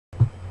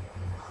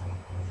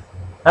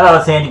Hello,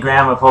 it's Andy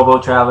Graham of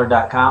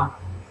HoboTraveler.com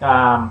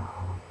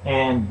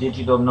and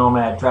Digital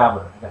Nomad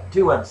Traveler. I've got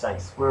two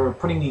websites. We're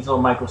putting these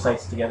little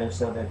microsites together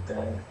so that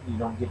you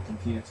don't get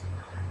confused.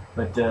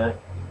 But I'm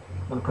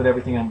going to put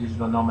everything on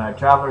Digital Nomad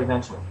Traveler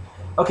eventually.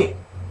 Okay,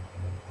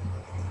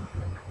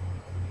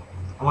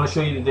 I want to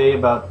show you today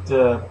about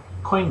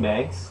coin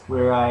bags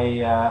where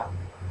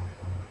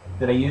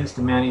that I use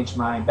to manage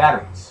my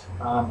batteries.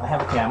 I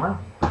have a camera,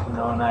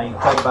 and I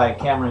try to buy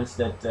cameras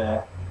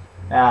that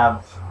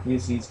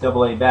use these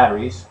AA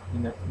batteries.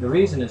 And the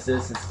reason is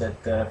this: is that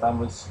if I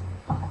was,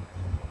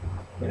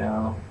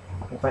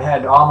 if I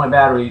had all my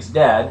batteries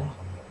dead,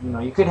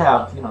 you could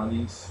have,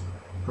 these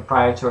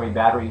proprietary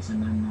batteries,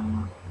 and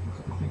then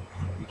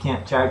you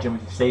can't charge them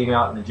if you stay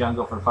out in the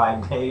jungle for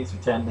 5 days or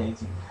 10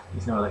 days.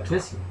 There's no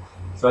electricity,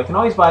 so I can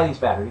always buy these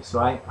batteries. So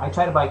I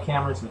try to buy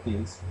cameras with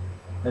these,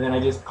 and then I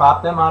just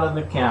pop them out of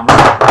the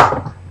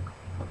camera,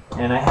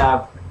 and I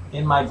have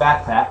in my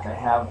backpack I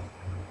have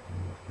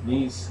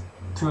these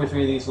 2 or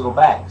 3 of these little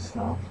bags.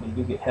 They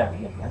do get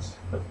heavy, I guess.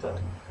 But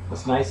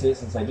what's nice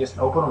is I just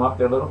open them up.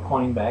 They're a little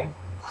coin bag.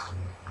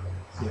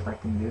 See if I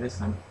can do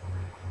this. I'm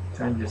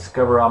trying to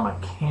discover all my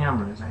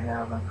cameras. I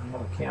have a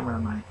camera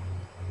in my.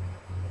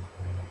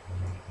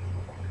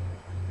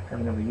 I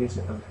haven't ever used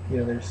it, but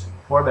there's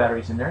 4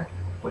 batteries in there.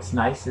 What's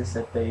nice is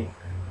that they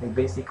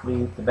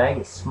basically, the bag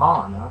is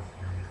small enough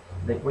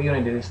that what you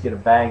want to do is get a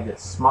bag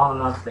that's small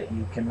enough that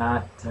you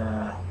cannot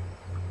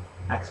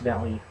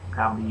accidentally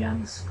have the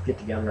ends get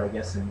together, I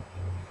guess, and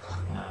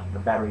the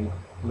battery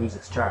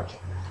loses charge.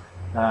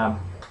 I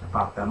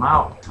pop them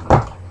out,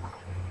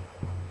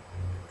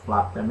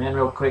 flop them in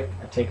real quick.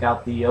 I take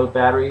out the old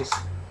batteries,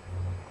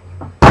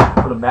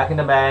 put them back in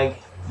the bag,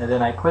 and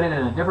then I put it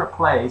in a different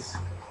place.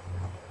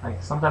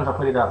 Like sometimes I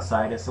put it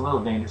outside. It's a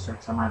little dangerous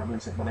because I might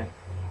lose it, but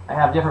I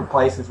have different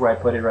places where I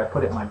put it. Or I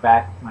put it in my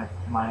back,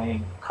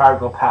 my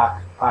cargo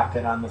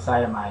pocket on the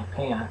side of my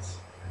pants.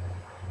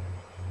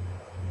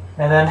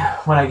 And then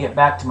when I get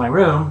back to my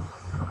room,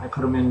 I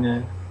put them in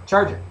the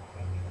charger.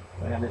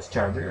 So I have this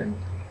charger, and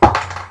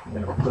I'm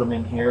going to put them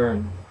in here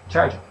and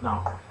charge them.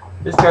 Now,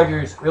 this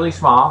charger is really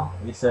small.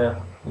 It's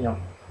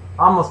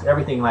almost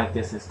everything like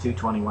this is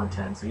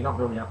 220/110, so you don't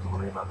really have to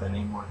worry about that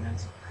anymore,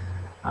 guys.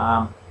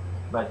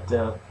 But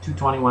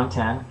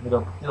 220/110,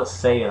 it'll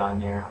say it on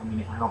there. I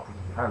mean, I don't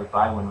hardly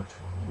buy one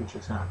which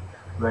is not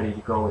ready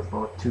to go with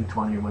both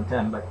 220 or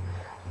 110, but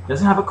it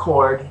doesn't have a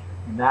cord,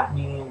 and that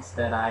means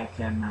that I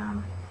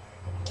can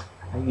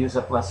I use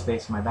up less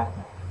space in my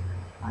backpack.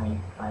 I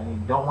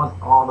don't want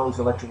all those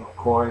electrical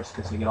cords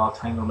because they get all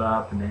tangled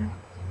up and then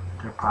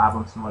there are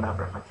problems and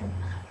whatever if I can.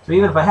 So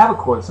even if I have a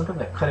cord,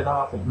 sometimes I cut it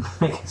off and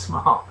make it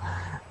small.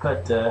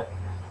 But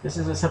this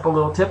is a simple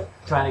little tip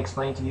trying to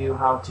explain to you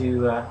how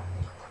to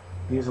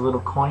use a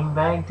little coin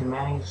bag to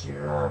manage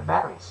your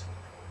batteries.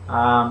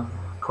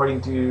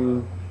 According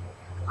to,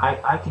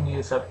 I can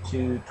use up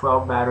to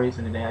 12 batteries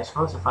in a day. I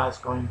suppose if I was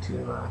going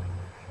to,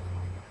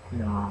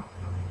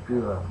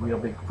 do a real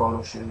big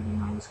photo shoot,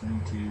 I was going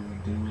to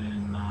do it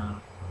in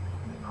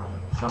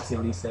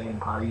Champs-Élysées in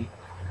Paris,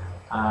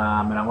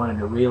 and I wanted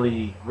to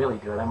really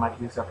do it, I might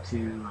use up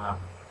to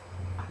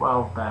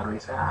 12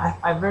 batteries.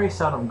 I've very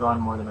seldom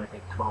gone more than I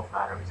think 12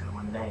 batteries in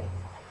one day.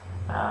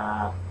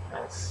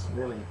 That's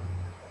really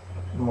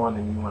more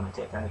than you want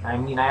to take. I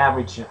mean, I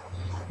average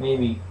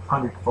maybe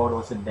 100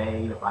 photos a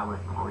day if I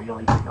would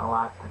really take a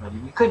lot. But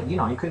you could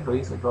go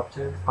easily go up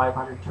to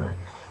 500, 200.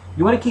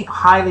 You want to keep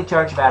highly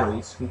charged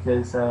batteries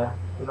because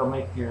it'll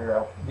make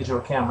your digital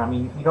camera. I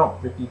mean, you don't.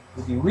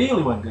 If you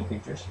really want good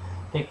pictures,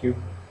 take your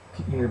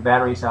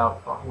batteries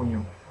out when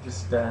you're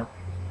just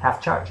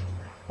half charged.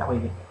 That way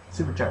you get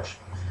supercharged.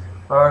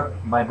 Or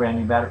buy brand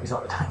new batteries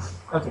all the time.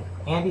 Okay,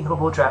 Andy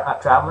Hobo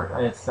Traveler.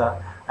 It's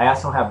I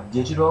also have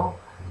digital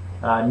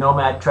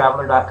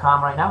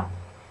nomadtraveler.com right now.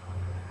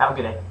 Have a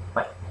good day.